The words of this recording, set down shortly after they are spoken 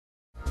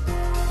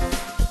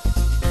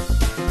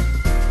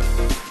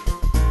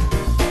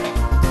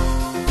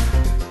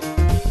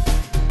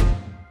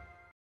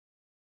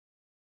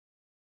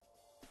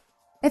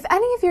If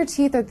any of your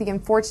teeth are the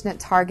unfortunate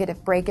target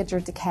of breakage or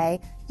decay,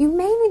 you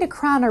may need a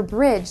crown or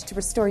bridge to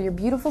restore your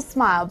beautiful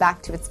smile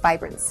back to its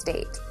vibrant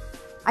state.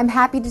 I'm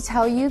happy to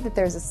tell you that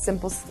there's a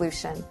simple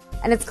solution,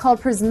 and it's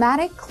called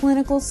Prismatic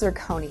Clinical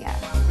Zirconia.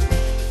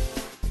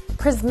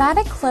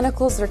 Prismatic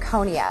Clinical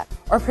Zirconia,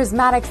 or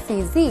Prismatic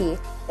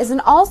CZ, is an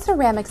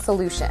all-ceramic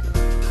solution.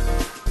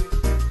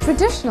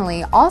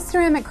 Traditionally, all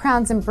ceramic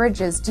crowns and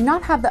bridges do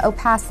not have the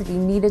opacity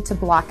needed to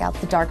block out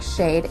the dark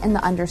shade in the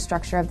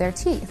understructure of their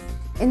teeth.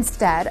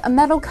 Instead, a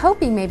metal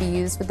coping may be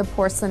used with the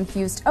porcelain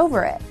fused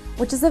over it,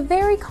 which is a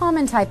very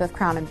common type of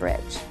crown and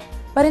bridge.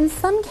 But in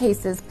some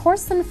cases,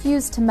 porcelain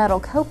fused to metal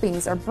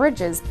copings or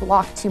bridges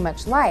block too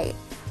much light,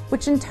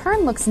 which in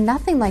turn looks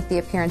nothing like the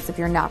appearance of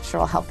your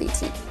natural healthy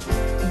teeth.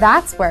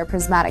 That's where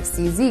Prismatic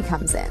CZ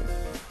comes in.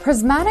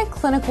 Prismatic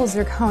Clinical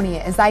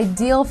Zirconia is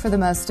ideal for the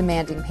most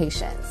demanding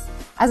patients,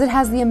 as it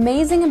has the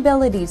amazing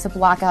ability to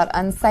block out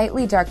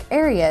unsightly dark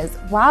areas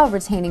while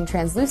retaining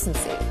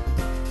translucency.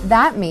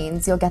 That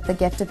means you'll get the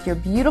gift of your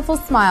beautiful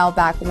smile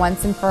back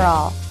once and for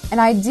all, an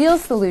ideal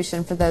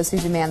solution for those who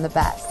demand the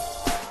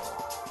best.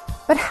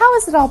 But how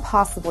is it all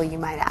possible, you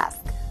might ask?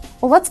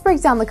 Well, let's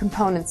break down the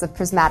components of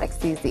Prismatic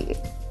CZ.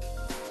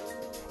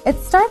 It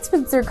starts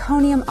with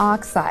zirconium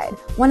oxide,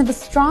 one of the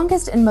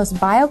strongest and most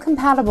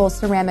biocompatible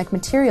ceramic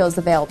materials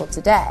available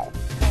today.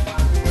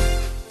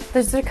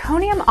 The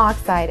zirconium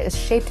oxide is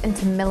shaped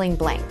into milling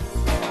blanks.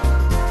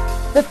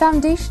 The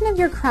foundation of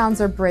your crowns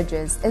or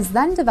bridges is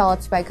then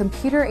developed by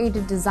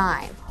computer-aided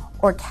design,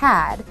 or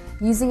CAD,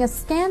 using a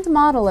scanned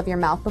model of your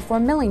mouth before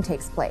milling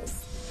takes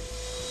place.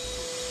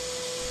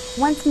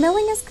 Once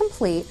milling is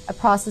complete, a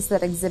process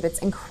that exhibits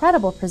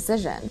incredible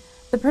precision,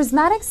 the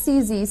Prismatic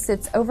CZ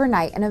sits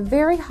overnight in a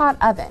very hot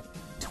oven,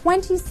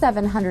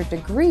 2,700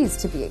 degrees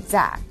to be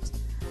exact.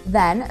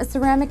 Then, a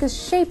ceramic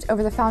is shaped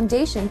over the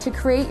foundation to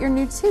create your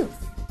new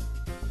tooth.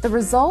 The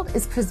result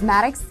is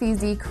Prismatic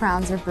CZ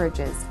crowns or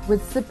bridges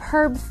with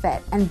superb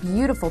fit and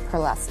beautiful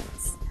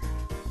pearlescence.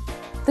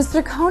 The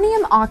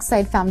zirconium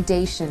oxide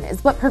foundation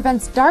is what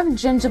prevents dark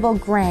gingival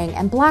graying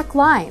and black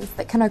lines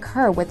that can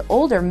occur with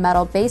older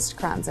metal-based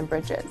crowns and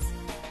bridges.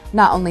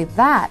 Not only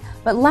that,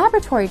 but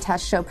laboratory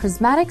tests show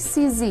Prismatic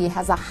CZ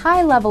has a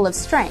high level of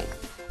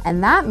strength,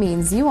 and that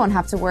means you won't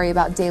have to worry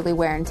about daily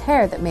wear and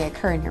tear that may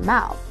occur in your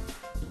mouth.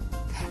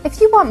 If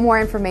you want more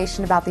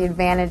information about the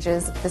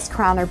advantages of this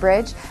crown or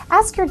bridge,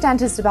 ask your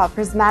dentist about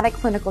Prismatic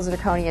Clinical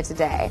Zirconia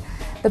today.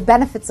 The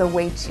benefits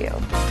await you.